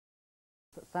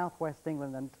southwest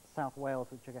England and South Wales,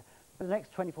 which are for the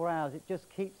next 24 hours, it just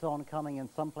keeps on coming. In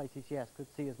some places, yes, could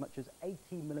see as much as 80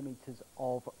 millimetres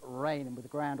of rain, and with the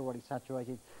ground already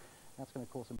saturated, that's going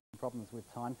to cause some problems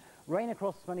with time. Rain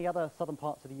across many other southern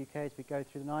parts of the UK as we go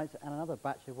through the night, and another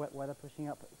batch of wet weather pushing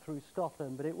up through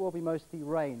Scotland, but it will be mostly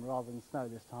rain rather than snow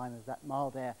this time as that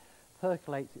mild air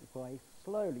percolates its way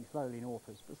slowly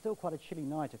northwards, but still quite a chilly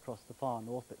night across the far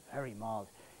north, but very mild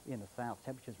in the south.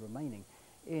 Temperatures remaining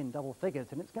in double figures,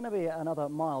 and it's going to be another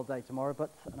mild day tomorrow,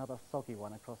 but another soggy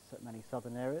one across many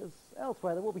southern areas.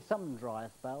 Elsewhere there will be some drier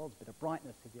spells, a bit of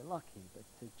brightness if you're lucky, but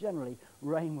generally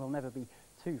rain will never be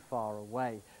too far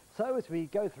away. So as we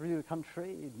go through the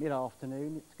country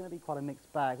mid-afternoon, it's going to be quite a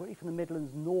mixed bag. Really from the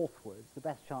Midlands northwards, the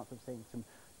best chance of seeing some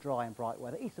dry and bright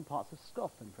weather. Eastern parts of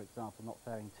Scotland, for example, not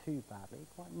faring too badly.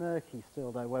 Quite murky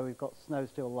still, though, where we've got snow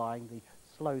still lying. The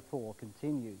slow thaw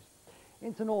continues.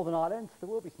 Into Northern Ireland, there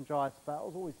will be some dry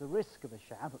spells, always the risk of a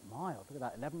shower, but mild. Look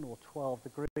at that, 11 or 12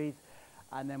 degrees.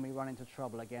 And then we run into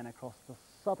trouble again across the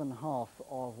southern half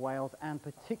of Wales and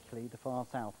particularly the far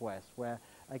southwest, where,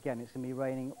 again, it's going to be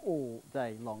raining all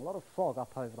day long. A lot of fog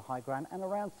up over the high ground and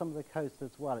around some of the coast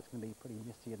as well. It's going to be pretty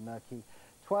misty and murky.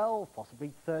 12,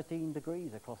 possibly 13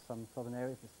 degrees across some southern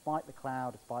areas, despite the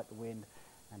cloud, despite the wind,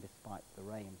 and despite the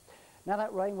rain. Now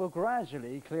that rain will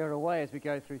gradually clear away as we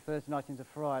go through Thursday night into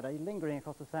Friday, lingering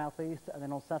across the southeast, and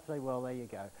then on Saturday, well, there you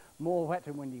go. More wet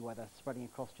and windy weather spreading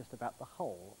across just about the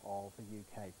whole of the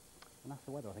UK. And that's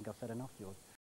the weather. I think I've said enough, George.